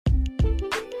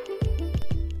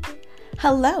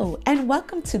Hello, and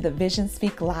welcome to the Vision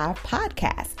Speak Live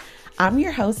podcast. I'm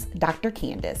your host, Dr.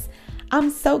 Candace. I'm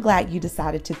so glad you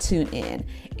decided to tune in.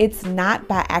 It's not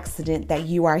by accident that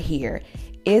you are here.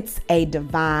 It's a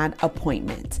divine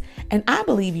appointment. And I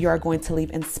believe you are going to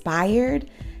leave inspired,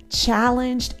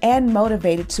 challenged, and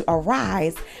motivated to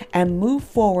arise and move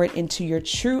forward into your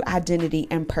true identity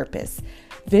and purpose.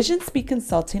 Vision Speak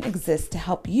Consulting exists to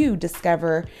help you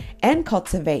discover and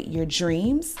cultivate your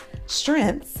dreams,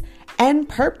 strengths, and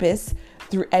purpose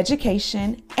through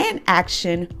education and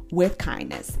action with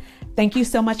kindness. Thank you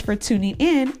so much for tuning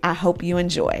in. I hope you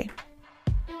enjoy.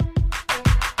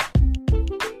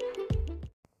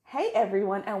 Hey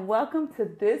everyone, and welcome to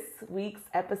this week's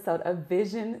episode of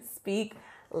Vision Speak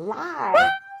Live.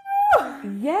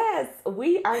 Yes,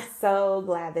 we are so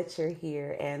glad that you're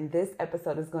here, and this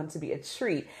episode is going to be a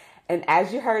treat. And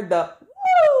as you heard the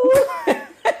woo,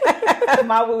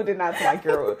 my woo did not sound like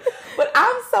your woo, but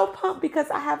I'm so pumped because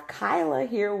I have Kyla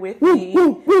here with me.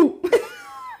 Woo, woo, woo.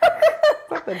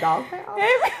 Like the dog pound?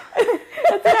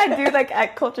 That's what I do, like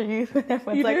at Culture Youth when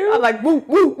everyone's You like, do? I'm like, woo,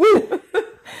 woo,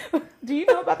 woo. Do you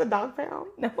know about the dog pound?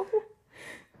 No.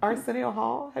 Arsenio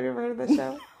Hall? Have you ever heard of this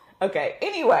show? Okay.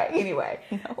 Anyway.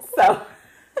 No. So,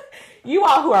 you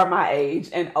all who are my age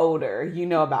and older, you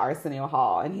know about Arsenio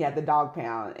Hall, and he had the dog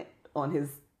pound on his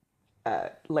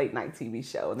late night TV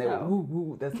show, and they were woo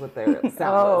woo. That's what their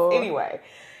sound was.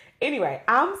 Anyway,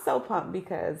 I'm so pumped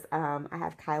because I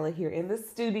have Kyla here in the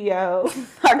studio,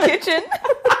 Our kitchen.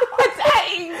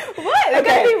 Dang. What? Okay.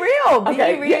 Gotta be real.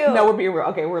 Be real. Yeah, no, we're being real.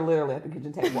 Okay, we're literally at the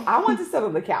kitchen table. I want to sit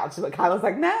on the couch, but Kyla's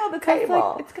like, no, the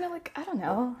table. It's gonna look, I don't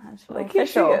know. Like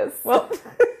official. Well,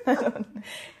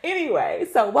 anyway,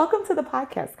 so welcome to the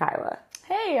podcast, Kyla.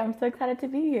 Hey, I'm so excited to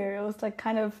be here. It was like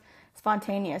kind of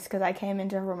spontaneous because I came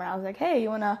into her room and I was like, hey, you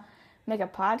want to make a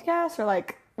podcast or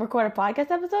like record a podcast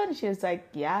episode? And she was like,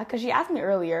 yeah, because she asked me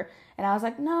earlier. And I was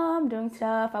like, no, I'm doing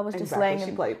stuff. I was just laying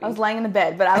in the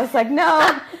bed, but I was like, no.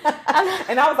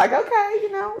 And I was like, okay,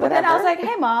 whatever. But then I was like,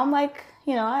 hey, Mom, like,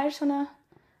 I just want to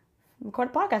record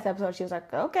a podcast episode. She was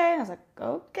like, okay. And I was like,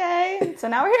 okay. So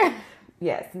now we're here.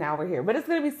 Yes, now we're here. But it's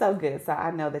going to be so good. So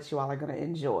I know that you all are going to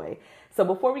enjoy. So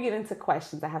before we get into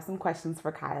questions, I have some questions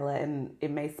for Kyla, and it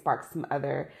may spark some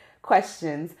other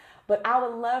questions. But I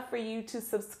would love for you to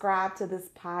subscribe to this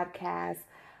podcast.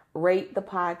 Rate the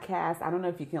podcast. I don't know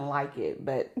if you can like it,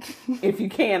 but if you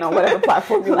can on whatever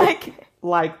platform you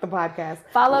like the podcast.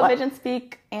 Follow Vision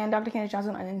Speak and Dr. Candace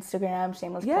Johnson on Instagram,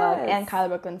 shameless plug, and Kyla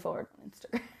Brooklyn Ford on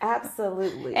Instagram.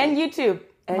 Absolutely. And YouTube.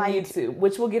 My YouTube,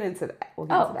 which we'll get into that.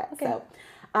 Okay. So,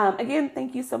 again,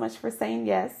 thank you so much for saying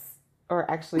yes, or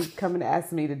actually coming to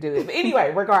ask me to do it. But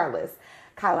anyway, regardless,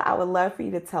 Kyla, I would love for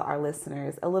you to tell our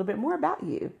listeners a little bit more about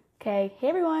you. Okay. Hey,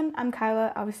 everyone. I'm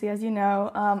Kyla. Obviously, as you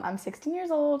know, I'm 16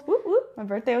 years old. Whoop, whoop. My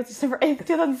birthday was December 8th,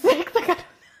 2006. Like, I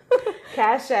don't know.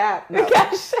 Cash App. No.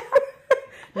 Cash App.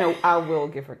 No, I will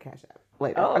give her Cash App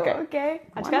later. Oh, okay.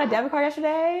 I just got a debit card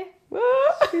yesterday.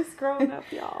 She's growing up,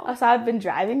 y'all. So I've been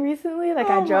driving recently. Like,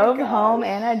 I drove home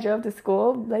and I drove to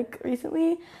school, like,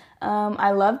 recently.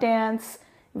 I love dance.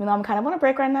 Even though I'm kind of on a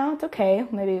break right now, it's okay.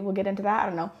 Maybe we'll get into that. I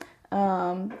don't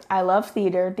know. I love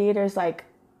theater. Theater's, like,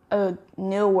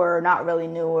 not really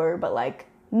newer, but, like,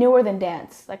 newer than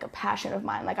dance. Like, a passion of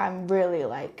mine. Like, I'm really,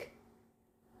 like,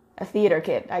 a theater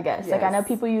kid, I guess. Yes. Like, I know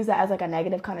people use that as, like, a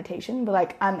negative connotation, but,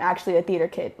 like, I'm actually a theater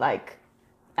kid. Like,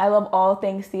 I love all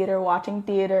things theater, watching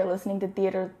theater, listening to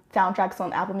theater soundtracks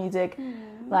on Apple Music,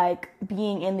 like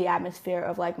being in the atmosphere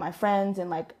of like my friends and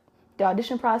like the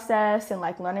audition process and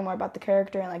like learning more about the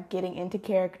character and like getting into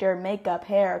character, makeup,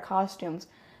 hair, costumes,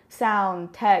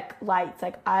 sound, tech, lights.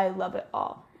 Like I love it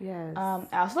all. Yes. I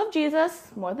also love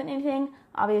Jesus more than anything,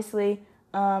 obviously.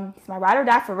 He's my ride or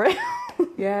die for real.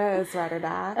 Yes, ride or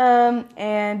die.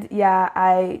 And yeah,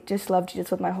 I just love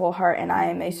Jesus with my whole heart, and I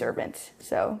am a servant.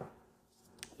 So.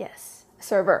 Yes.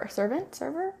 Server.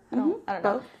 I don't know.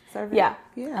 Both. Servant. Yeah.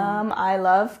 Yeah. I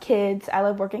love kids. I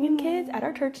love working in kids at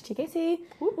our church, TKC.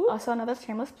 Woo-hoo. Also, another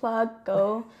shameless plug.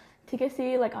 Go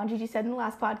TKC, like Aunt Gigi said in the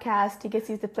last podcast.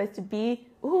 TKC is the place to be.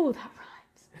 Ooh, that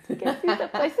rhymes. TKC is the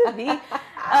place to be.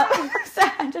 So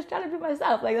I'm just trying to be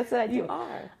myself. Like, that's what I do. You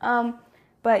are.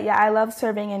 But yeah, I love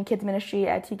serving in kids ministry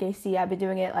at TKC. I've been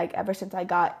doing it like ever since I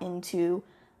got into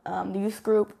the youth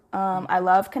group. I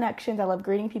love connections. I love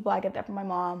greeting people. I get that from my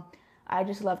mom. I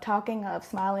just love talking. I love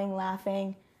smiling,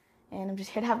 laughing, and I'm just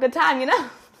here to have a good time,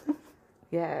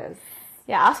 Yes.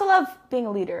 Yeah, I also love being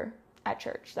a leader at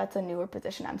church. That's a newer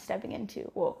position I'm stepping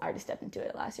into. Well, I already stepped into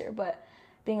it last year, but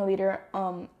being a leader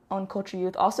on Culture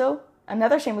Youth. Also,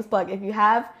 another shameless plug. If you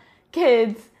have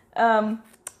kids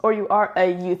or you are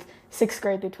a youth, 6th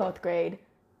grade through 12th grade,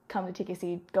 come to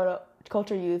TKC. Go to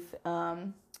Culture Youth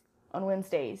on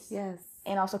Wednesdays. Yes.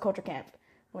 And also Culture Camp.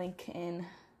 Link in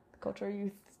Culture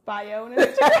Youth bio and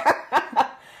Instagram.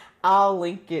 I'll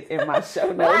link it in my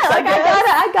show notes. Like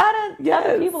I gotta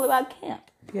tell people about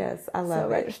camp. Yes, I love it. So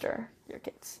register your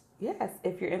kids. Yes,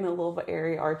 if you're in the Louisville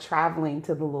area or traveling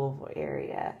to the Louisville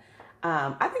area.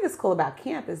 I think it's cool about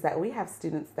camp is that we have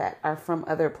students that are from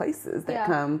other places that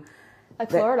come. Like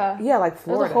Florida. Yeah, like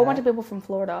Florida. There's a whole bunch of people from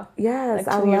Florida. Yes,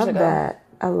 like I love that.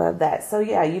 I love that. So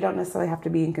yeah, you don't necessarily have to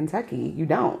be in Kentucky. You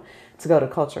don't to go to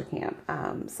culture camp.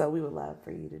 So we would love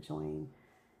for you to join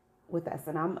with us.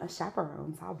 And I'm a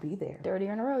chaperone, so I'll be there. 3rd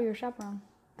year in a row, you're a chaperone.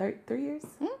 3 years?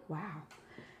 Mm-hmm. Wow.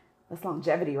 That's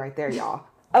longevity right there, y'all.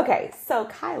 Okay, so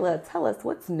Kyla, tell us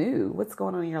what's new. What's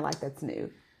going on in your life that's new?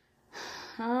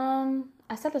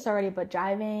 I said this already, but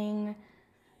driving,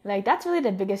 like, that's really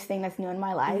the biggest thing that's new in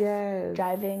my life. Yes.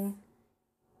 Driving.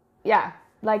 Yeah.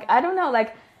 Like, I don't know,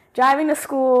 like, driving to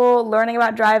school, learning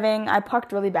about driving. I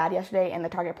parked really bad yesterday in the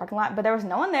Target parking lot, but there was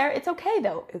no one there. It's okay,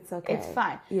 though. It's okay. It's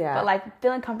fine. Yeah. But, like,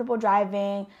 feeling comfortable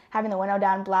driving, having the window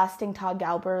down, blasting Todd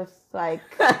Galbraith, like...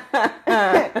 Because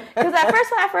when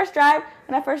I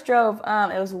first drove,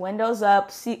 it was windows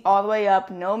up, seat all the way up,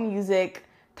 no music,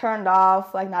 turned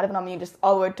off, like, not even on me, just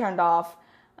all the way turned off.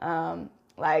 And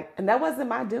that wasn't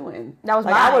my doing. That was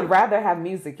mine. I would rather have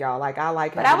music, y'all. Like, I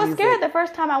like having music. But I was scared the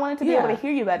first time. I wanted to be able to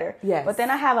hear you better. Yes. But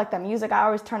then I have, like, the music. I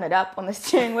always turn it up on the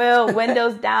steering wheel,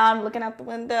 windows down, looking out the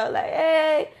window, like,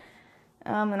 hey.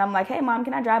 And I'm like, hey, Mom,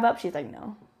 can I drive up? She's like,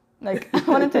 no. Like, I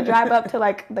wanted to drive up to,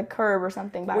 like, the curb or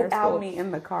something by her school. Without me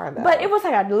in the car, though. But it was,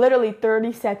 like, a literally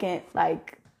 30-second,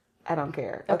 like... I don't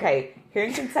care. Okay, here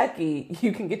in Kentucky,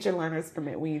 you can get your learner's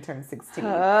permit when you turn 16.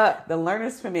 The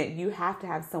learner's permit, you have to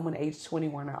have someone age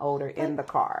 21 or older in the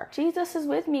car. Jesus is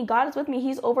with me. God is with me.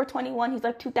 He's over 21. He's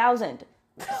like 2,000.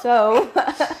 So,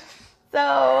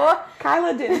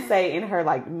 Kyla didn't say in her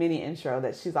like mini intro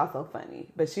that she's also funny,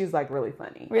 but she's like really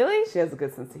funny. Really? She has a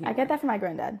good sense of humor. I get that from my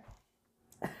granddad.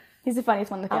 He's the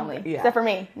funniest one in the family. Yeah. Except for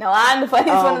me. No, I'm the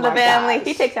funniest one in the family. Gosh.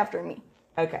 He takes after me.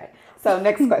 Okay. So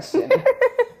next question.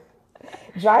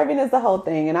 Driving is the whole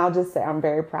thing, and I'll just say I'm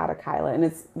very proud of Kyla, and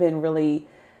it's been really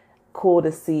cool to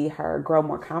see her grow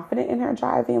more confident in her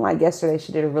driving. Like yesterday,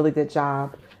 she did a really good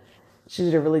job. She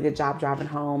did a really good job driving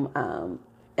home,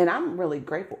 and I'm really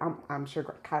grateful. I'm sure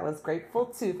Kyla's grateful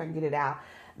too, if I can get it out,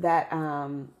 that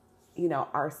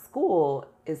our school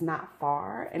is not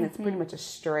far, and it's pretty much a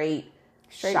straight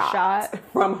shot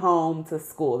from home to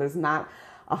school. There's not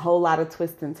a whole lot of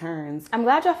twists and turns. I'm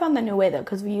glad y'all found the new way though,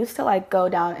 because we used to like go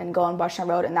down and go on Washington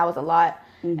Road, and that was a lot.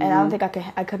 Mm-hmm. And I don't think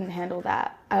I couldn't handle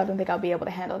that. I don't think I'll be able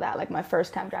to handle that, like my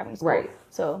first time driving school. Right.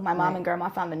 So my mom and grandma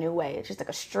found the new way. It's just like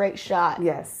a straight shot.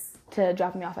 Yes. To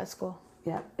drop me off at school.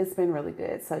 Yeah, it's been really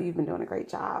good. So you've been doing a great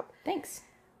job. Thanks.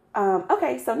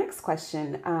 Okay, so next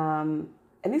question. And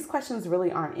these questions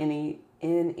really aren't in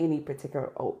any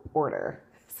particular order.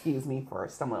 Excuse me for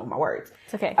stumbling with my words.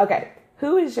 It's okay. Okay.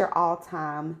 Who is your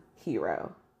all-time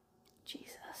hero?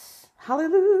 Jesus.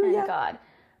 Hallelujah.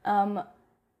 Oh,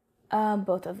 God.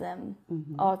 Both of them.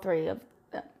 Mm-hmm. All three of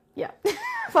them. Yeah.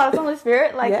 Father, Son, Holy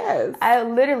Spirit. Like, yes. I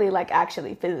literally, like,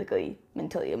 actually, physically,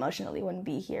 mentally, emotionally wouldn't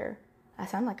be here. I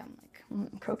sound like I'm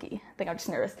croaky. I think I'm just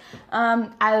nervous.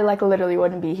 I, like, literally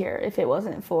wouldn't be here if it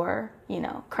wasn't for,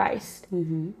 Christ.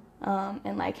 Mm-hmm.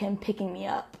 And, like, him picking me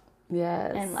up.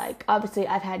 Yes. And, like, obviously,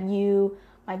 I've had you...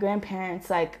 My grandparents,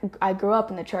 like, I grew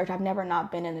up in the church. I've never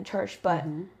not been in the church, but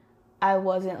I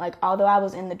wasn't, like, although I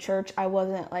was in the church, I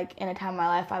wasn't, like, in a time of my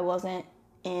life, I wasn't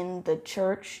in the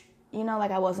church,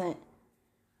 like, I wasn't,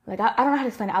 like, I don't know how to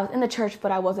explain it. I was in the church,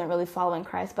 but I wasn't really following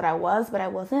Christ, but I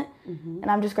wasn't. Mm-hmm.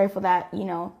 And I'm just grateful that,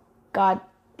 God,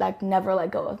 like, never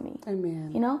let go of me.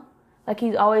 Amen. Like,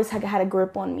 he's always had a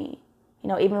grip on me,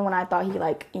 even when I thought he,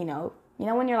 like,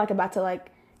 when you're, like, about to, like,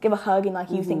 give a hug and,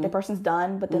 like, you think the person's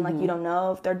done, but then, like, you don't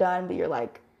know if they're done, but you're,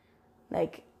 like,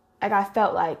 I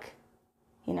felt like,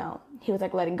 he was,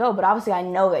 like, letting go. But obviously I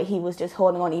know that he was just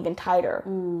holding on even tighter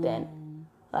than,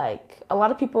 like, a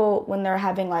lot of people, when they're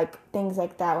having, like, things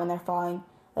like that, when they're falling,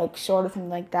 like, short or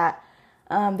something like that,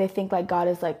 they think, like, God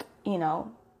is, like,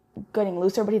 getting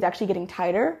looser, but he's actually getting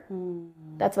tighter.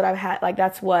 That's what I've had, like,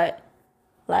 that's what,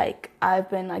 like, I've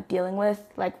been, like, dealing with,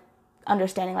 like,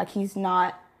 understanding, like, he's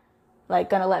not, like,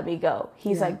 gonna let me go.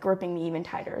 He's, like, gripping me even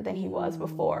tighter than he was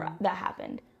before that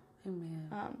happened. Amen.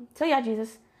 So, yeah,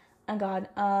 Jesus and God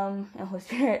and Holy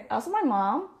Spirit. Also, my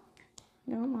mom.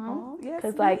 Mom. Oh, yes.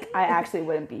 Because, like, I actually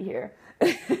wouldn't be here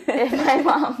if my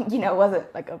mom,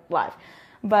 wasn't, like, alive.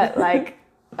 But, like,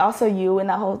 also you and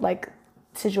that whole, like,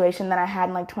 situation that I had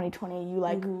in like 2020. You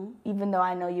like, even though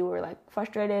I know you were like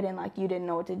frustrated and like you didn't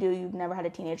know what to do, you've never had a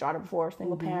teenage daughter before,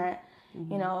 single parent,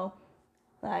 you know,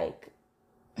 like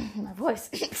my voice.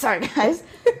 Sorry, guys.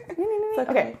 It's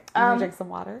okay. You want to drink some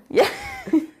water? Yeah.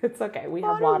 It's okay. We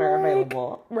have water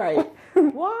available. Right.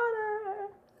 Water.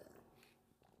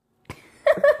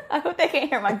 I hope they can't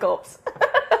hear my gulps.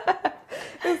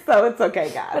 So it's okay,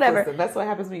 guys. Whatever. Listen, that's what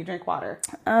happens when you drink water.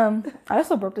 I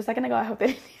also burped a second ago. I hope they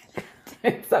didn't hear that.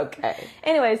 It's okay.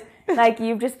 Anyways, like,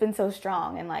 you've just been so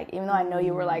strong. And, like, even though I know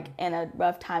you were, like, in a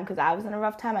rough time, because I was in a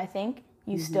rough time, I think,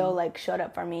 you still, like, showed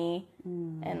up for me.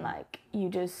 And, like, you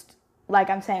just, like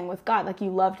I'm saying with God, like,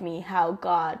 you loved me how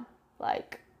God,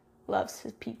 like, loves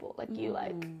his people. Like, you,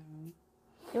 like,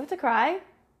 you want to cry?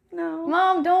 No.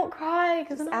 Mom, don't cry.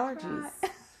 Because allergies.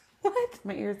 What?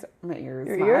 My ears. Your My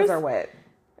ears eyes are wet.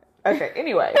 Okay,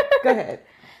 anyway, go ahead.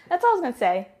 That's all I was going to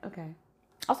say. Okay.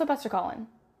 Also, Pastor Colin.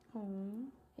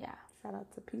 Yeah. Shout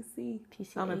out to PC.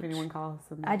 PCH. I don't know if anyone calls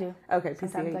him. I do. Okay,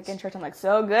 Sometimes, PCH. like, in church, I'm like,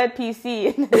 so good,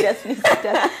 PC. And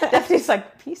Destiny's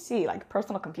like, PC, like,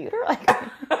 personal computer? Like,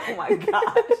 Oh my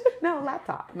gosh. No,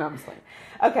 laptop. No, I'm just playing.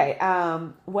 Okay,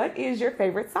 what is your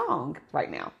favorite song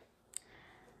right now?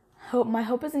 My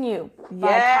Hope Is in You.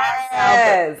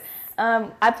 Yes.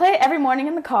 I play it every morning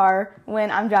in the car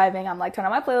when I'm driving. I'm like, turn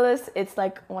on my playlist. It's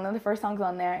like one of the first songs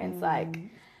on there. And it's like,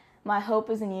 my hope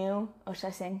is in you. Oh, should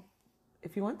I sing?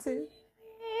 If you want to.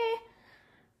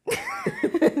 Sorry,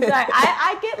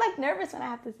 I get like nervous when I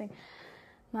have to sing.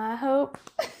 My hope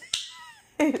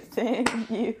is in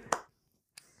you.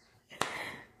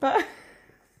 But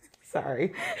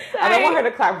Sorry. I don't want her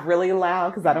to clap really loud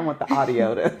because I don't want the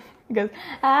audio to. Because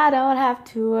I don't have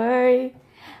to worry.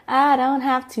 I don't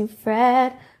have to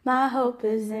fret. My hope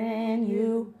is in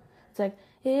you. It's like,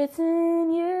 it's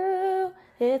in you.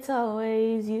 It's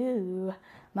always you.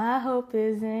 My hope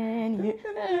is in you.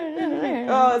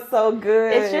 Oh, it's so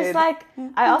good. It's just like,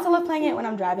 I also love playing it when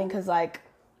I'm driving because, like,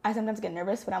 I sometimes get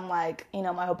nervous, but I'm like, you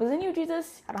know, my hope is in you,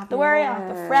 Jesus. I don't have to worry. I don't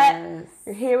have to fret.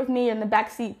 You're here with me in the back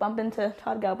seat bumping to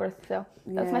Todd Galbraith. So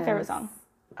that's my favorite song.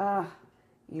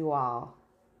 You all.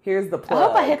 Here's the plug. I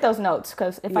hope I hit those notes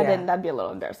because if I didn't, that'd be a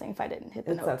little embarrassing if I didn't hit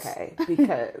the notes. It's okay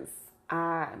because,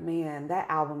 man, that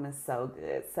album is so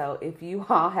good. So if you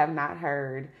all have not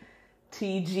heard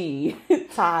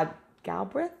TG, Todd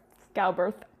Galbraith?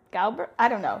 Galbraith. I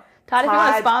don't know. Todd, if you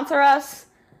want to sponsor us.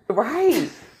 Right.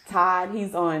 Todd,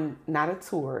 he's on not a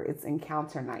tour. It's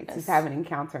Encounter Nights. Yes. He's having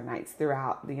Encounter Nights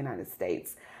throughout the United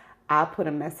States. I put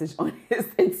a message on his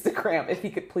Instagram if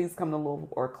he could please come to Louisville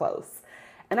or close.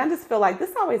 And I just feel like this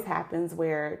always happens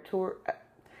where tour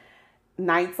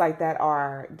nights like that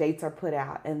dates are put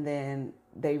out and then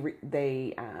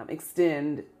they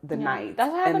extend the night. That's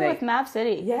what happened with Map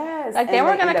City. Yes. Like they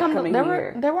weren't gonna come to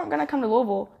they weren't gonna come to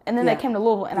Louisville, and then they came to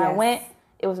Louisville, and I went.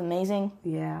 It was amazing.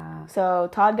 Yeah. So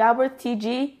Todd Galbraith,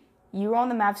 TG, you were on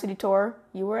the Map City tour.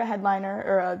 You were a headliner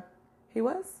or a. He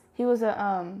was. He was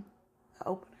a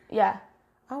opener. Yeah.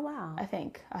 Oh wow. I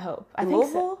think. I hope. I think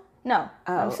Louisville. So. No,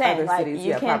 I'm saying like cities,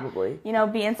 you can, probably. You know,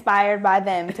 be inspired by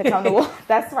them to come to Louisville.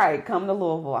 That's right. Come to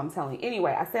Louisville. I'm telling you.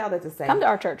 Anyway, I say all that to say, come to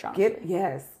our church. Honestly.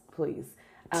 Yes, please.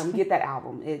 Get that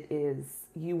album. It is.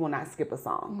 You will not skip a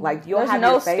song. Like you'll There's have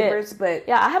no your favorites, skips. but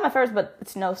yeah, I have my favorites, but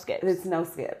it's no skips. It's no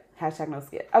skip. # no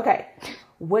skip. Okay.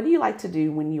 What do you like to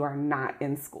do when you are not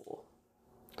in school?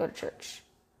 Go to church.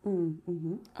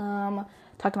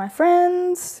 Talk to my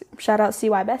friends. Shout out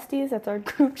CY Besties. That's our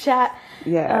group chat.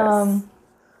 Yes.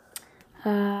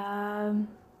 Hang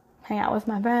out with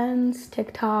my friends,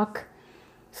 TikTok,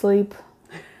 sleep,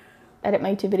 edit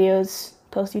my YouTube videos,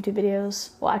 post YouTube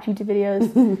videos, watch YouTube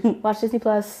videos, watch Disney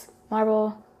Plus,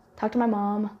 Marvel, talk to my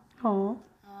mom,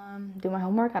 do my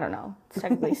homework. I don't know. It's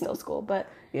technically still school, but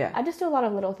I just do a lot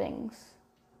of little things.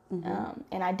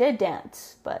 And I did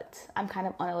dance, but I'm kind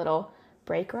of on a little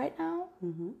break right now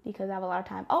because I have a lot of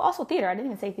time. Oh, also theater. I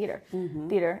didn't even say theater.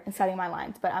 Theater and studying my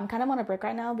lines, but I'm kind of on a break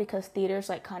right now because theater's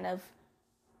like kind of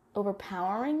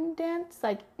overpowering dance,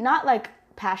 like not like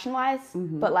passion wise,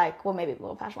 but like, well, maybe a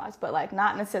little passion wise, but like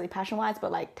not necessarily passion wise, but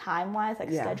like time wise, like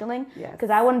scheduling. Because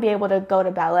I wouldn't be able to go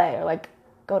to ballet or like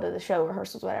go to the show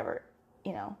rehearsals, whatever,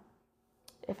 you know,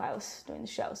 if I was doing the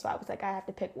show. So I was like, I have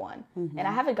to pick one, and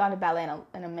I haven't gone to ballet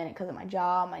in a minute because of my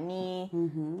jaw, my knee.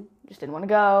 Just didn't want to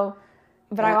go,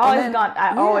 but I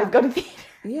always go to theater.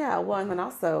 Yeah, well, and then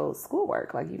also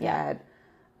schoolwork, like you've had.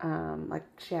 Like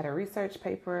she had a research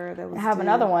paper that was. I have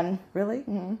another one. Really?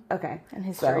 Mm-hmm. Okay. And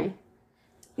history.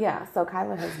 So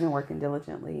Kyla has been working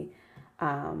diligently.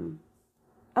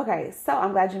 Okay, so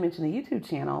I'm glad you mentioned the YouTube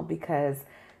channel because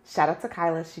shout out to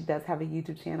Kyla. She does have a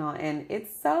YouTube channel and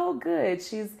it's so good.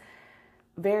 She's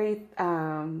very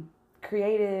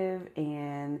creative,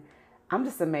 and I'm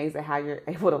just amazed at how you're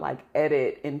able to like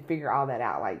edit and figure all that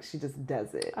out. Like she just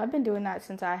does it. I've been doing that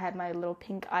since I had my little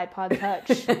pink iPod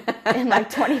Touch in like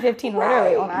 2015,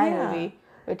 literally on iMovie,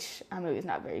 which iMovie is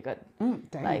not very good.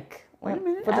 Like wait a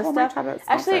minute, for the stuff.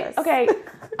 Actually, okay,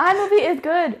 iMovie is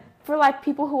good for like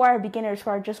people who are beginners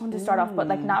who are just want to start off, but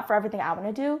like not for everything I want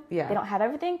to do. Yeah, they don't have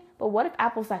everything. But what if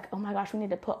Apple's like, oh my gosh, we need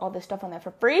to put all this stuff on there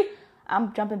for free?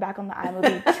 I'm jumping back on the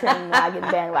iMovie train wagon,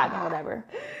 bandwagon, whatever.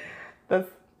 That's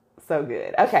so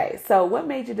good. Okay, so what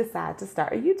made you decide to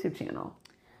start a YouTube channel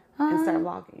and start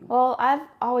vlogging? Well, I've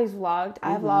always vlogged.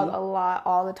 I vlog a lot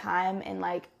all the time, and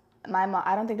like my mom,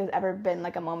 I don't think there's ever been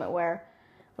like a moment where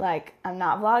like I'm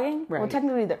not vlogging. Right. Well,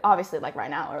 technically, obviously, like right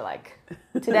now or like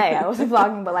today, I wasn't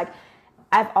vlogging, but like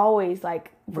I've always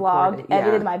like vlogged,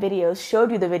 edited my videos,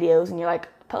 showed you the videos, and you're like,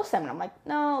 post them, and I'm like,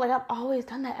 no, like I've always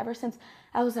done that ever since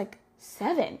I was like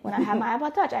 7 when I had my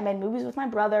iPod Touch. I made movies with my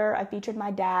brother. I featured my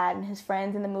dad and his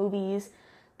friends in the movies.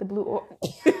 The Blue Orb.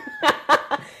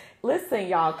 Listen,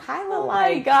 y'all, Kyla, oh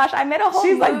my gosh, I made a whole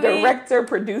she's movie. Like director,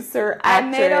 producer,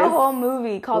 actress. I made a whole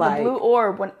movie called The Blue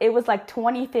Orb when it was like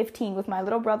 2015 with my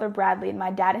little brother Bradley and my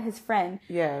dad and his friend.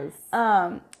 Yes.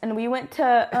 And we went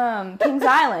to Kings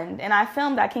Island, and I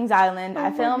filmed at Kings Island.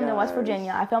 I filmed in West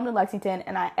Virginia. I filmed in Lexington,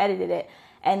 and I edited it.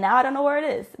 And now I don't know where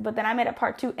it is. But then I made a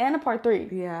part 2 and a part 3.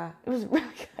 Yeah. It was really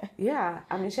good. Yeah.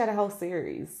 I mean, she had a whole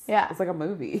series. Yeah. It's like a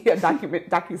movie, a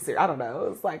docu-series. I don't know. It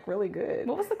was like really good.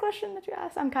 What was the question that you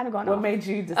asked? I'm kind of going off. What made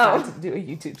you decide to do a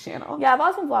YouTube channel? Yeah, I've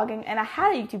always been vlogging, and I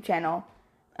had a YouTube channel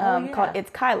called It's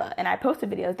Kyla. And I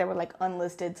posted videos that were like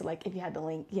unlisted. So like if you had the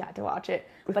link, you had to watch it.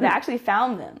 But I actually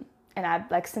found them. And I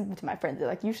like sent them to my friends. They're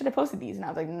like, you should have posted these. And I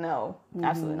was like, no,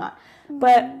 absolutely not.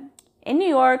 But in New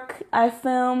York, I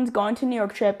filmed going to New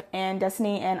York trip, and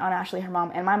Destiny and Aunt Ashley, her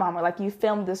mom, and my mom were like, you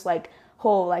filmed this like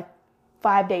whole like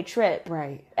 5-day trip.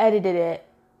 Right. Edited it,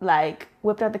 like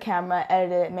whipped out the camera,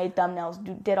 edited it, made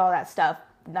thumbnails, did all that stuff,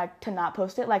 like to not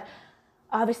post it. Like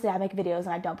obviously I make videos and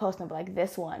I don't post them, but like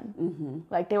this one,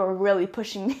 like they were really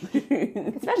pushing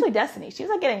me, especially Destiny. She was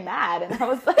like getting mad, and I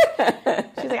was like,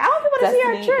 she was like, I want people to see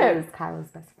our trip. Destiny is Kyla's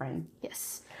best friend.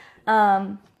 Yes.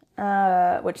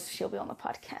 Which she'll be on the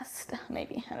podcast,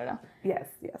 maybe. I don't know. Yes,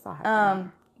 I'll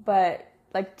have but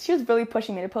like she was really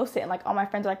pushing me to post it, and like all my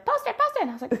friends were like, post it. And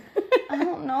I was like, I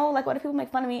don't know, like what if people make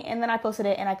fun of me? And then I posted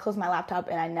it, and I closed my laptop,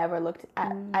 and I never looked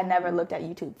at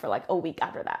YouTube for like a week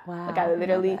after that. Wow. Like I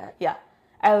literally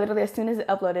as soon as it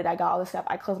uploaded, I got all the stuff.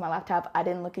 I closed my laptop. I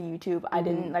didn't look at YouTube. I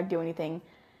didn't like do anything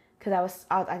because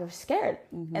I was scared.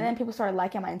 And then people started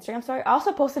liking my Instagram story. I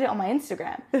also posted it on my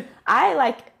Instagram. I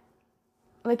like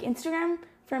Instagram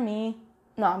for me.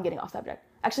 No, I'm getting off subject.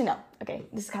 Actually, no. Okay,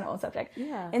 this is kind of on subject.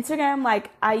 Yeah. Instagram,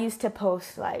 like I used to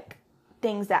post like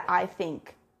things that I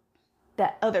think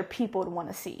that other people would want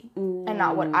to see, and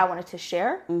not what I wanted to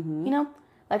share. You know,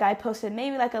 like I posted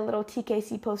maybe like a little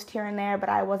TKC post here and there, but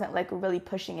I wasn't like really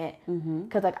pushing it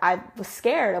because like I was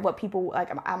scared of what people like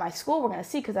at my school were gonna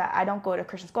see, because I don't go to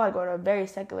Christian school. I go to a very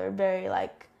secular, very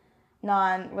like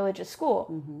non-religious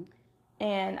school,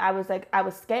 and I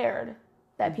was scared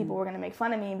that people were going to make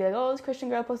fun of me and be like, oh, this Christian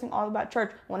girl posting all about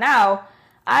church. Well, now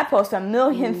I post a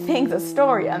million things, a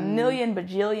story, a million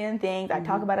bajillion things. I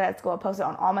talk about it at school. I post it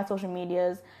on all my social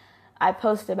medias. I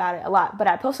post about it a lot, but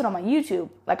I post it on my YouTube.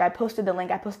 Like I posted the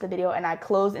link, I posted the video, and I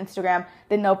closed Instagram,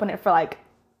 didn't open it for like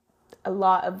a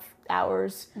lot of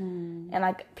hours. And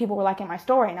like people were liking my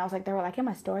story, and I was like, they were liking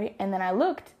my story. And then I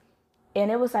looked,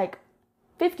 and it was like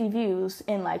 50 views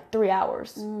in like 3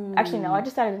 hours. Actually, no, I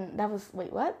just started,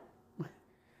 wait, what?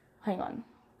 Hang on.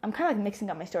 I'm kind of like mixing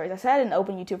up my stories. I said I didn't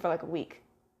open YouTube for like a week.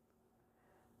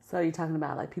 So you're talking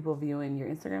about like people viewing your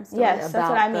Instagram story? Yes, that's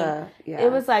what I mean.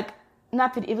 It was like,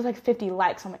 it was like 50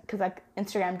 likes on it, because like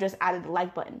Instagram just added the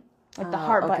like button, like the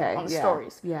heart button on the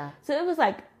stories. Yeah. So it was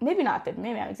like, maybe not 50,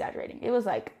 maybe I'm exaggerating. It was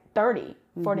like 30,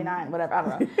 49, whatever, I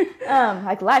don't know.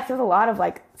 Like likes, there's a lot of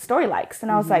like story likes.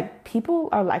 And I was like, people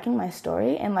are liking my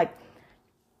story. And like,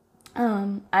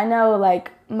 I know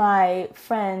like my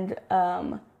friend,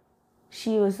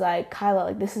 she was like, Kyla,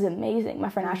 like, this is amazing. My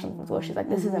friend Ashley was she's like,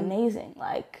 this is amazing.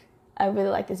 Like, I really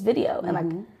like this video.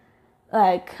 And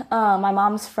like, my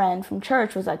mom's friend from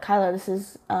church was like, Kyla, this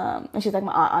is, and she's like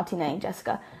my auntie named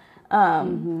Jessica.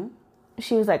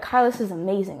 She was like, Kyla, this is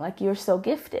amazing. Like, you're so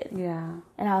gifted. Yeah.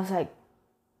 And I was like,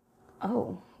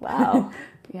 oh, wow.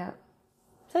 Yeah.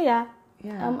 So yeah.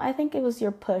 Yeah. I think it was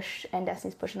your push and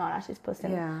Destiny's push and Aunt Ashley's push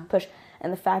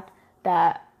and the fact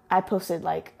that I posted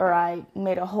I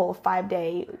made a whole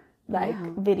 5-day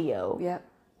video. Yep.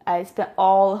 I spent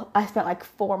like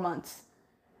 4 months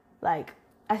like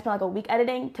I spent like a week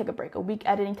editing, took a break, a week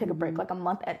editing, took a break, like a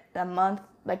month,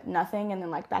 like nothing, and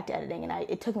then like back to editing. And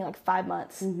it took me like 5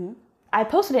 months. I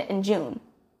posted it in June,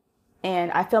 and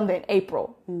I filmed it in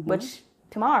April, which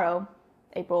tomorrow,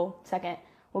 April 2nd,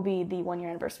 will be the 1 year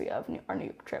anniversary of our New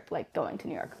York trip, like going to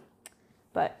New York.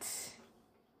 But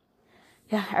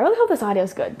yeah, I really hope this audio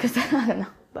is good, because I don't know.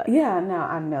 But yeah, no,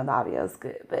 I know the audio is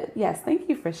good. But yes, thank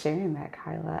you for sharing that,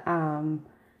 Kyla.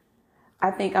 I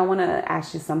think I want to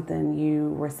ask you something. You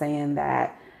were saying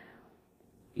that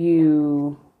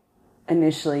you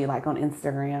initially, like on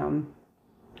Instagram,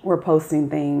 were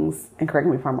posting things, and correct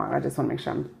me if I'm wrong, I just want to make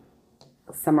sure I'm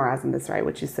summarizing this right,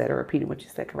 what you said, or repeating what you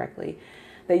said correctly,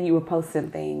 that you were posting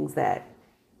things that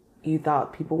you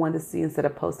thought people wanted to see instead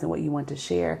of posting what you wanted to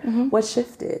share. What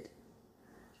shifted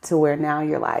to where now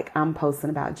you're like, I'm posting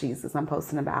about Jesus, I'm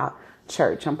posting about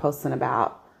church, I'm posting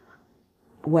about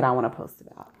what I want to post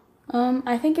about?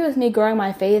 I think it was me growing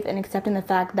my faith and accepting the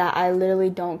fact that I literally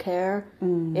don't care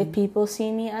if people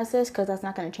see me as this, because that's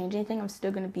not going to change anything. I'm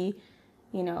still going to be,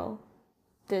 you know,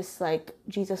 this like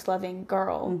Jesus loving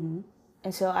girl.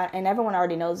 And so and everyone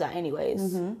already knows that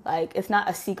anyways. Like, it's not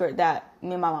a secret that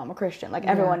me and my mom are Christian. Like,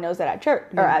 everyone knows that at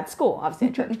church, or at school, obviously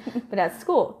at church, but at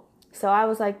school. So I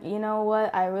was like, you know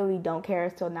what? I really don't care.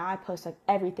 So now I post like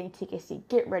everything, TKC,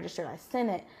 get registered. I send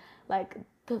it, like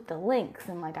the links,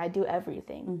 and like I do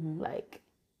everything. Like,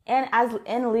 and as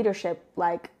in leadership,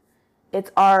 like it's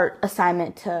our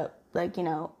assignment to, like, you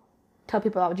know, tell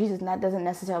people about Jesus. And that doesn't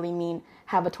necessarily mean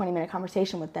have a 20-minute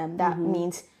conversation with them. That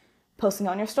means posting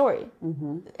on your story,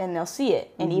 and they'll see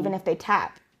it. And even if they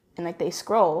tap and like they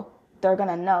scroll, they're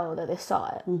gonna know that they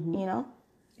saw it. You know.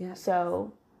 Yeah.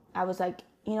 So I was like,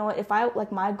 you know what? If I,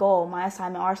 like, my goal, my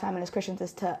assignment, our assignment as Christians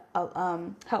is to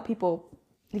help people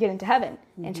get into heaven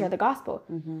and share the gospel.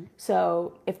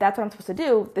 So if that's what I'm supposed to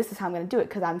do, this is how I'm going to do it,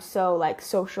 because I'm so like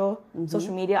social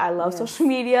media. I love social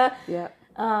media.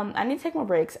 I need to take more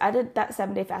breaks. I did that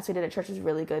 7-day fast we did at church was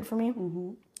really good for me.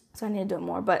 So I need to do it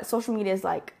more. But social media is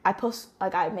like, I post,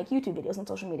 like, I make YouTube videos on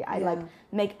social media. I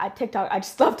TikTok. I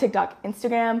just love TikTok,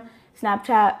 Instagram,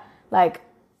 Snapchat. Like,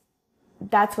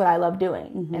 that's what I love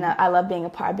doing. And I love being a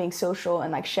part of being social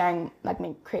and like sharing like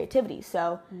my creativity.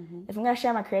 So if I'm going to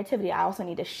share my creativity, I also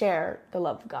need to share the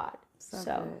love of God.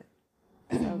 So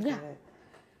good.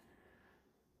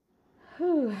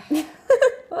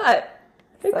 What?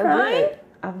 You're crying? Good.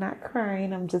 I'm not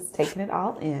crying. I'm just taking it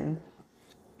all in.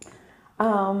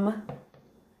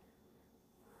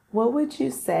 What would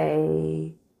you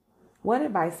say, what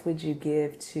advice would you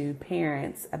give to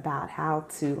parents about how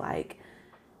to like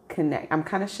connect? I'm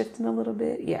kind of shifting a little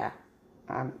bit.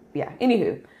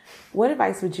 Anywho, what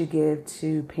advice would you give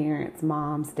to parents,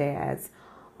 moms, dads,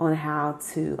 on how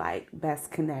to like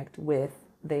best connect with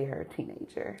their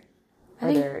teenager?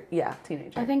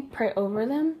 Teenager. I think pray over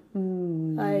them.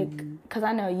 Like, because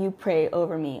I know you pray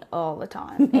over me all the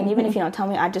time. And even if you don't tell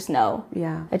me, I just know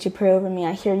that you pray over me.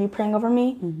 I hear you praying over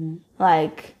me.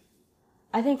 Like,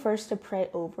 I think first to pray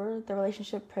over the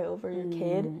relationship, pray over your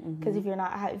kid. Because if you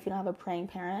don't have a praying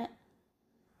parent,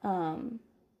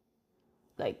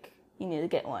 like, you need to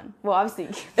get one. Well, obviously,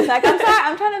 like, I'm sorry,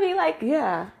 I'm trying to be like,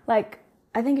 like,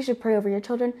 I think you should pray over your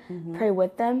children. Pray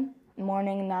with them,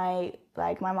 morning, night.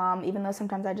 Like, my mom, even though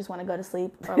sometimes I just want to go to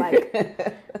sleep, or like,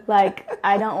 like,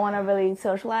 I don't want to really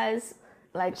socialize.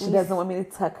 Like, she doesn't want me to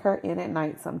tuck her in at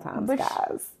night sometimes,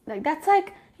 guys. Like, that's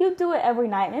like, you do it every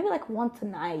night, maybe like once a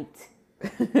night.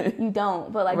 You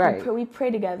don't, but like we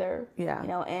pray together. You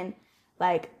know, and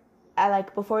like, I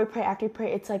like before we pray, after we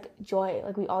pray, it's like joy.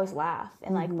 Like, we always laugh,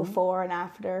 and like before and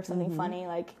after something funny,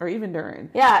 like, or even during.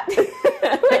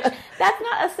 Which, that's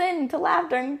not a sin to laugh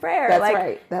during prayer. That's like,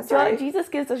 right. That's joy, right. Jesus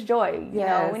gives us joy. You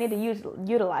know, we need to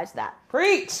utilize that.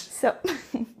 Preach. So,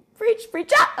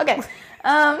 preach out. Okay.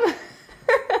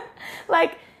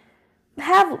 Like,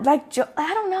 have like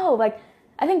I don't know. Like,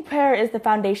 I think prayer is the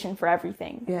foundation for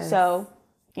everything. Yes. So,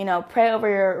 you know, pray over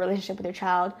your relationship with your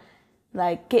child.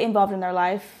 Like, get involved in their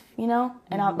life, you know,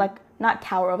 and I'll, like, not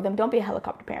tower over them. Don't be a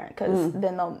helicopter parent, because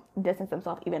then they'll distance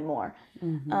themselves even more.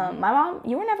 My mom,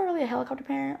 you were never really a helicopter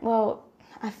parent. Well,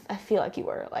 I feel like you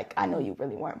were. Like, I know you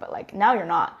really weren't, but like, now you're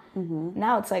not.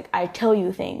 Now it's like, I tell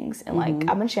you things, and like,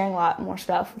 I've been sharing a lot more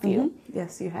stuff with you.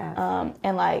 Yes, you have.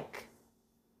 And like,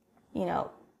 you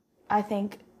know, I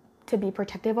think to be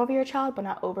protective over your child, but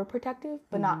not overprotective,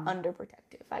 but not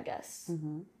underprotective, I guess.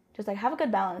 Just like, have a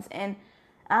good balance, and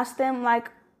ask them, like,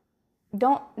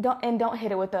 don't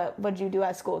hit it with the, what'd you do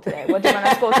at school today? What'd you learn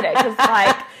at school today? Because,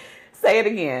 like, say it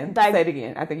again. Like, say it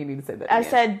again. I think you need to say that again. I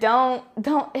said, don't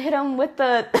hit them with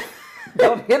the,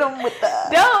 don't hit them with the, so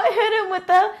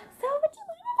what'd you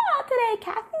learn about today,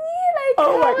 Kathy?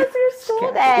 How was your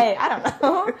school day? I don't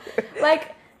know.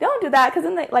 Like, don't do that, because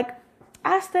then they, like,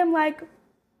 ask them, like,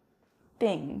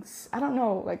 things. I don't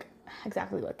know, like,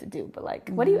 exactly what to do, but, like,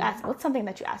 what do you ask? What's something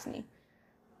that you ask me?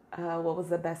 What was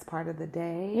the best part of the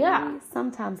day? Yeah.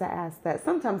 Sometimes I ask that.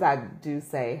 Sometimes I do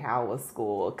say, how was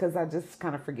school? Because I just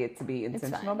kind of forget to be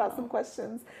intentional about some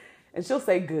questions. And she'll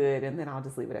say good, and then I'll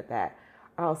just leave it at that.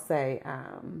 I'll say,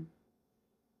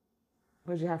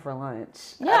 what did you have for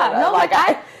lunch? Yeah, no, like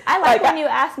I like when you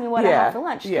ask me what I have for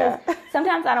lunch. Because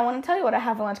sometimes I don't want to tell you what I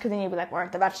have for lunch, because then you'd be like, where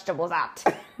aren't the vegetables at?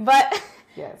 But,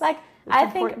 yes. like,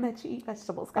 it's important that you eat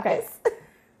vegetables, guys.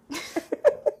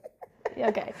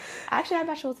 Okay. I actually had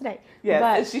vegetables today.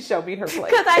 Yes, and she showed me her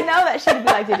plate. Because I know that she'd be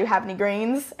like, did you have any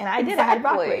greens? And I did. I had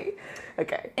broccoli.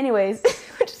 Okay. Anyways,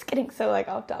 we're just getting so, like,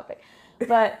 off topic.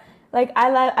 But, like,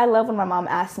 I love when my mom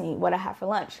asks me what I have for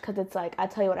lunch, because it's like, I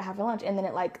tell you what I have for lunch, and then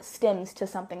it, like, stems to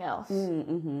something else.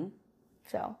 Mm-hmm.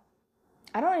 So,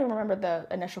 I don't even remember the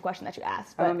initial question that you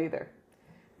asked. But... I don't either.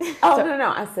 Oh, so,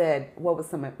 no. I said, what's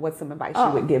some advice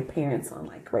you would give parents on,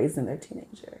 like, raising their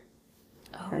teenager?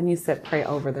 Oh. And you said pray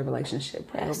over the relationship,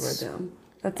 pray over them.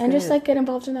 That's and good. just, like, get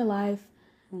involved in their life.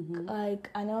 Mm-hmm. Like,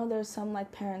 I know there's some,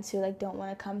 like, parents who, like, don't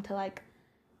want to come to, like,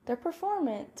 their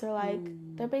performance, or, like,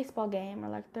 their baseball game, or,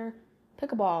 like, their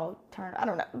pickleball tournament. I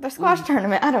don't know. Their squash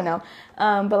tournament. I don't know.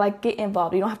 But, like, get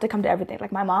involved. You don't have to come to everything.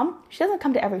 Like, my mom, she doesn't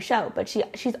come to every show, but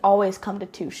she's always come to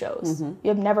 2 shows. Mm-hmm. You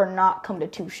have never not come to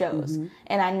 2 shows. Mm-hmm.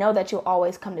 And I know that you'll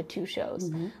always come to 2 shows.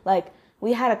 Mm-hmm. Like,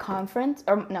 we had a conference,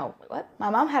 or no, what? My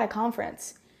mom had a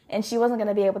conference, and she wasn't going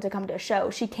to be able to come to a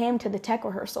show. She came to the tech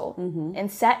rehearsal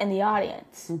and sat in the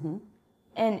audience. Mm-hmm.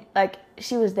 And, like,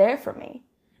 she was there for me.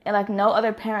 And, like, no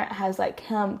other parent has, like,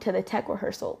 come to the tech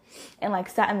rehearsal and, like,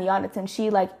 sat in the audience. And she,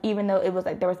 like, even though it was,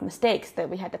 like, there was mistakes that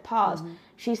we had to pause,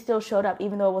 she still showed up.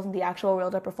 Even though it wasn't the actual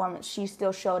real performance, she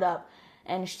still showed up.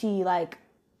 And she, like,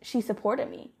 she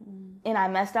supported me. And I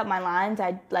messed up my lines.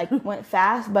 I, like, went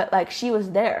fast. But, like, she was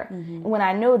there. And when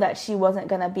I knew that she wasn't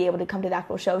going to be able to come to the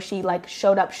actual show, she, like,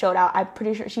 showed up, showed out. I'm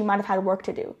pretty sure she might have had work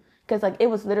to do. Because, like, it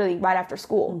was literally right after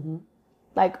school.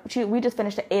 Like, we just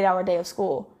finished an 8-hour day of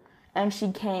school. And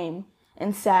she came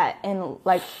and sat and,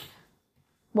 like,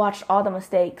 watched all the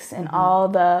mistakes and all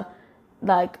the,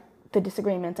 like, the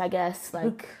disagreements, I guess.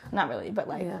 Like, not really, but,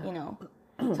 like, you know.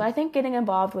 So I think getting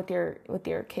involved with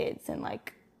your kids and,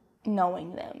 like,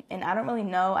 knowing them. And I don't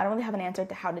really have an answer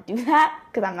to how to do that,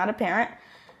 because I'm not a parent.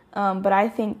 But I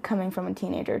think coming from a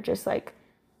teenager, just, like,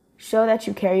 show that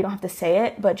you care. You don't have to say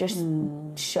it, but just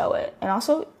show it. And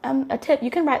also, a tip,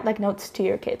 you can write, like, notes to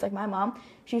your kids. Like, my mom,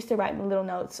 she used to write me little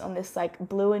notes on this, like,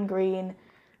 blue and green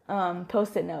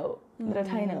Post-it note, little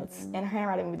tiny notes. And her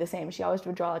handwriting would be the same. She always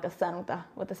would draw, like, a sun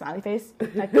with a smiley face.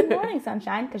 Like, good morning,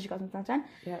 sunshine, because she calls me sunshine.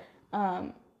 Yep.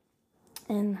 And,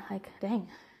 like, dang,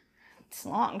 it's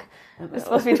long. It's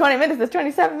supposed to be 20 minutes. It's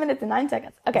 27 minutes and 9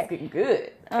 seconds. Okay. It's getting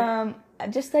good.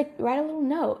 Just, like, write a little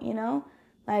note, you know?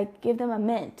 Like, give them a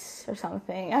mint or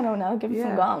something. I don't know. Give them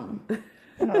some gum. I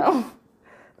don't know.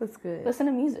 That's good. Listen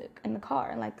to music in the car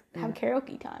and, like, have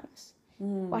karaoke times.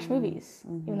 Watch movies.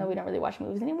 Even though we don't really watch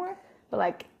movies anymore. But,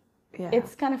 like,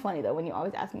 it's kind of funny, though, when you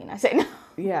always ask me and I say no.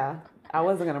 Yeah. I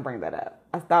wasn't going to bring that up.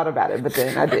 I thought about it, but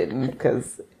then I didn't,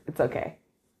 because it's okay.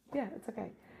 Yeah, it's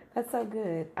okay. That's so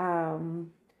good. I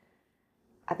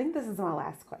think this is my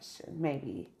last question.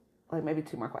 Maybe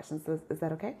 2 more questions. Is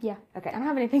that okay? Yeah. Okay. I don't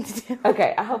have anything to do.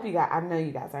 Okay. I know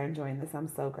you guys are enjoying this. I'm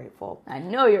so grateful. I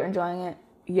know you're enjoying it.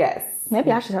 Yes.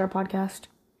 Maybe I should start a podcast.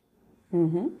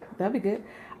 That'd be good.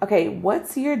 Okay.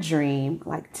 What's your dream,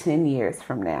 like, 10 years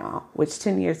from now? Which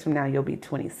 10 years from now, you'll be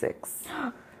 26.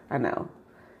 I know.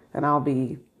 And I'll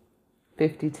be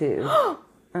 52.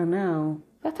 I know.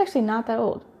 That's actually not that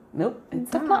old. Nope.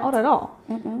 That's not old at all.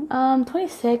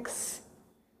 26.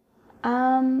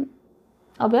 I'll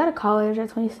be out of college at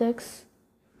 26.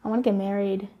 I want to get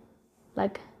married,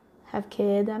 like, have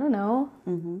kids. I don't know.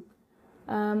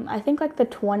 I think, like, the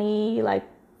 23s,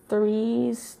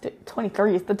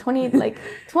 the 20, like,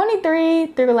 23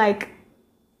 through, like,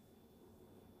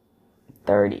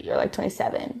 30 or, like,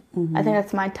 27. I think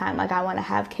that's my time. Like, I want to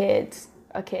have kids,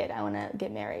 a kid. I want to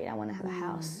get married. I want to have a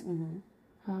house.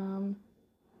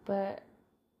 But,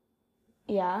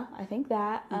 yeah, I think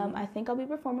that. I think I'll be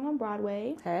performing on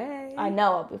Broadway. Hey. I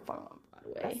know I'll be performing on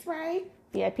Broadway. That's right.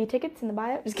 VIP tickets in the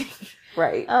bio. Just kidding.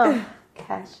 Right.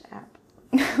 Cash app.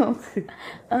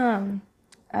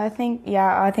 I think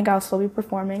I'll still be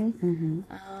performing.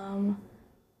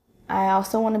 I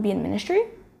also want to be in ministry.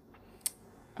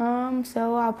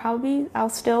 So I'll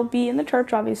still be in the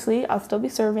church, obviously. I'll still be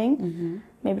serving.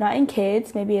 Maybe not in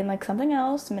kids, maybe in, like, something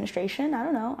else, administration. I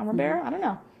don't know. I'm a bear. I don't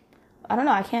know. I don't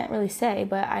know. I can't really say,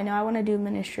 but I know I want to do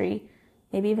ministry,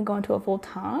 maybe even go into a full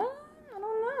time. I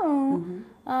don't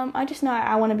know. I just know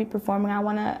I want to be performing. I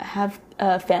want to have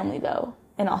a family though,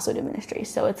 and also do ministry.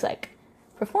 So it's like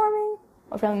performing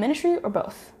or family ministry or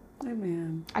both.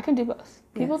 Amen. I can do both.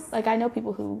 People like I know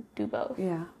people who do both.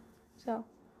 Yeah. So.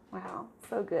 Wow.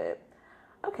 So good.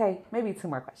 Okay. Maybe 2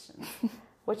 more questions.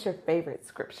 What's your favorite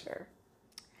scripture?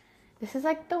 This is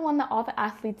like the one that all the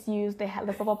athletes use. They have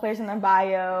the football players in their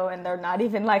bio, and they're not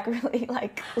even like really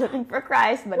like living for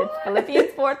Christ. But it's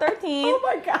Philippians 4:13. Oh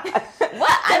my gosh!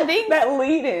 What I'm being that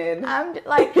lead in. I'm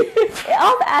like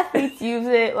all the athletes use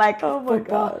it. Like oh my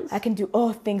gosh, I can do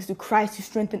all things through Christ who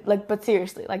strengthens. Like, but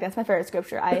seriously, like that's my favorite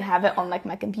scripture. I have it on like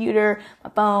my computer,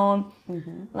 my phone.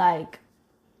 Like,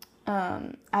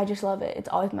 I just love it. It's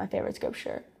always my favorite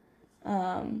scripture.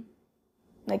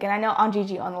 Like, and I know on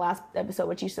Gigi on the last episode,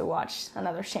 which you should watch,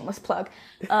 another shameless plug,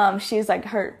 she's like,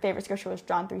 her favorite scripture was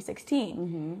John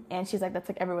 3:16. And she's like, that's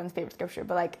like everyone's favorite scripture.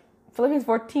 But like Philippians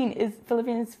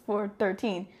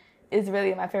 4:13 is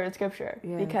really my favorite scripture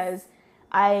because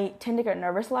I tend to get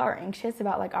nervous a lot or anxious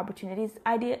about like opportunities that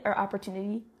I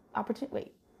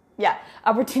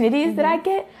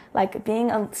get, like being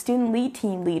a student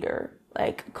team leader,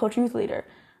 like coach youth leader.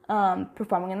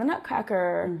 Performing in the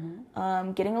Nutcracker,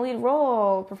 getting a lead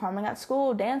role, performing at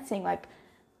school, dancing, like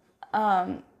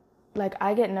I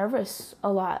get nervous a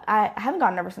lot. I haven't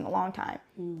gotten nervous in a long time,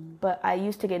 but I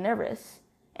used to get nervous,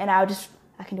 and I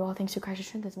can do all things through Christ who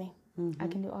strengthens me. I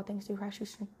can do all things through Christ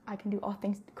I can do all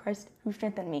things through Christ who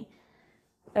strengthens me.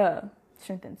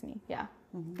 Strengthens me, yeah.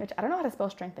 Which I don't know how to spell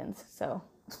strengthens, so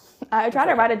I try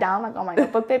to write it down like on my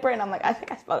notebook paper, and I'm like, I think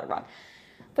I spelled it wrong.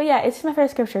 But yeah, it's my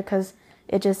favorite scripture because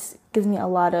it just gives me a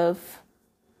lot of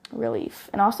relief.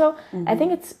 And also, I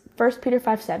think it's 1 Peter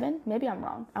 5:7. Maybe I'm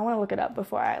wrong. I want to look it up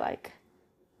before I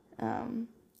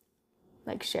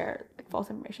share like false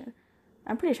information.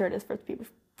 I'm pretty sure it is 1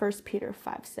 Peter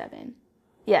 5:7.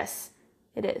 Yes,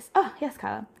 it is. Oh, yes,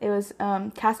 Kyla. It was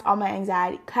cast all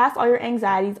your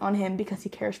anxieties on him because he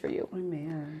cares for you.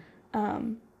 Amen.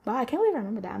 Wow, I can't believe I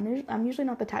remember that. I'm usually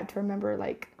not the type to remember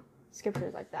like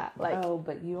scriptures like that. Like, oh,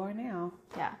 but you are now.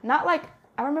 Yeah, not like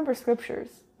I remember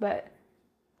scriptures, but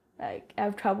like I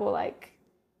have trouble like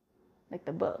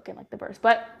the book and like the verse.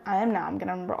 But I am now. I'm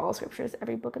gonna remember all scriptures,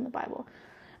 every book in the Bible.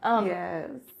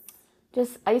 Yes.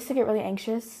 Just I used to get really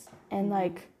anxious and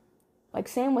like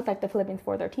same with like the Philippians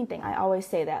 4:13 thing. I always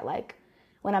say that like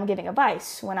when I'm giving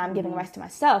advice, when I'm giving advice to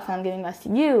myself, when I'm giving advice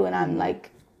to you, and I'm like,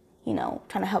 you know,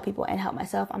 trying to help people and help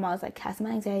myself, I'm always like casting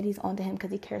my anxieties onto him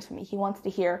because he cares for me. He wants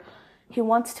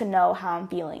to know how I'm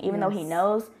feeling, even though he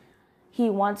knows. He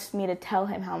wants me to tell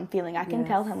him how I'm feeling. I can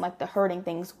tell him like the hurting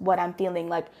things, what I'm feeling,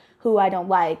 like who I don't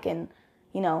like, and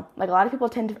you know, like a lot of people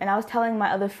tend to. And I was telling my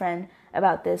other friend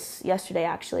about this yesterday.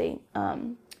 Actually,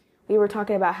 we were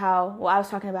talking about I was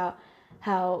talking about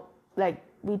how like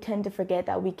we tend to forget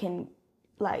that we can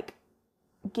like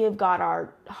give God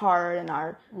our hard and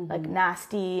our like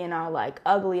nasty and our like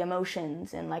ugly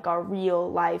emotions and like our real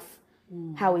life,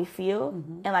 how we feel.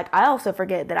 And like I also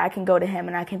forget that I can go to him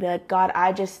and I can be like, God,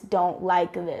 I just don't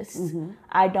like this.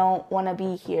 I don't want to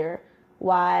be here.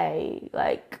 Why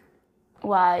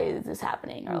is this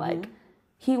happening? Or like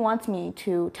he wants me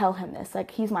to tell him this.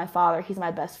 Like he's my father, he's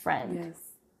my best friend. Yes.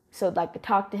 So like to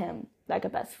talk to him like a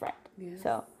best friend. Yes.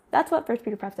 So that's what 1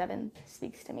 Peter 5:7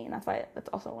 speaks to me, and that's why that's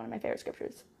also one of my favorite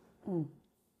scriptures.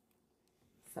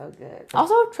 So good.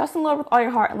 Also, trust in the Lord with all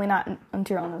your heart and lean not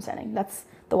into your own understanding. That's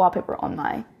the wallpaper on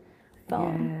my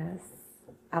phone. Yes.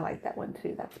 I like that one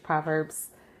too. That's Proverbs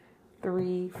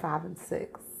 3, 5, and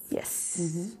 6.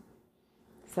 Yes.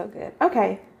 So good.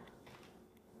 Okay.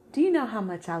 Do you know how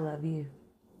much I love you?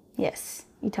 Yes.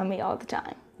 You tell me all the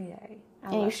time. Yay.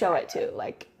 And you show it too.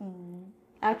 Like,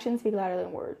 actions speak louder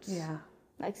than words. Yeah.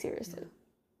 Like, seriously.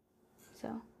 So.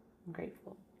 I'm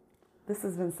grateful. This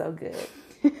has been so good.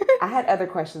 I had other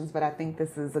questions, but I think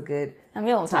this is a good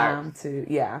time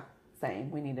to,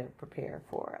 same. We need to prepare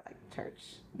for like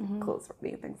church, clothes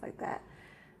party, and things like that.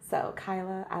 So,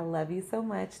 Kyla, I love you so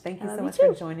much. Thank you so much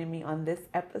for joining me on this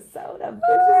episode of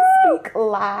Vision Speak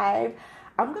Live.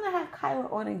 I'm going to have Kyla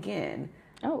on again.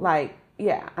 Oh. I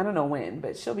don't know when,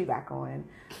 but she'll be back on.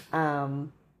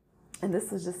 And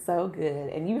this was just so good.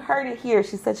 And you heard it here.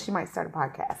 She said she might start a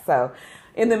podcast. So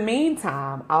in the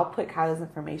meantime, I'll put Kyla's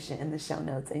information in the show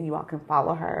notes, and you all can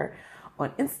follow her on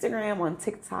Instagram, on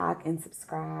TikTok, and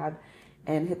subscribe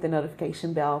and hit the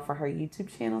notification bell for her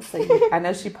YouTube channel. So I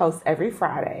know she posts every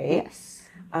Friday. Yes.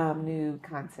 New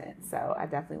content. So I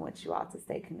definitely want you all to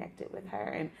stay connected with her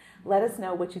and let us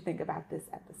know what you think about this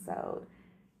episode.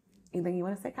 Anything you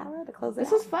want to say, Kyla, to close it This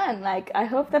out? was fun. Like, I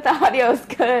hope that the audio is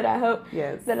good. I hope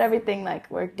Yes. that everything, like,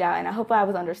 worked out. And I hope I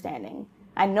was understanding.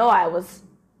 I know I was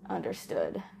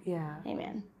understood. Yeah.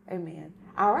 Amen. Amen.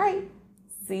 All right.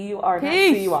 See you or Peace.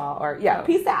 not see you all. Or yeah,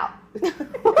 peace out.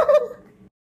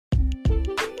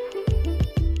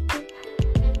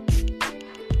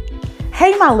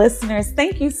 Hey, my listeners,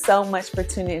 thank you so much for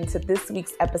tuning into this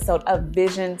week's episode of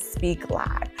Vision Speak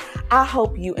Live. I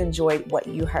hope you enjoyed what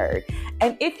you heard.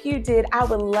 And if you did, I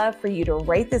would love for you to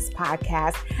rate this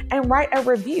podcast and write a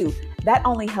review. That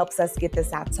only helps us get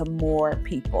this out to more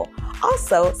people.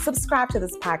 Also, subscribe to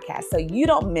this podcast so you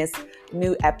don't miss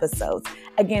new episodes.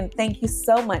 Again, thank you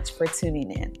so much for tuning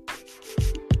in.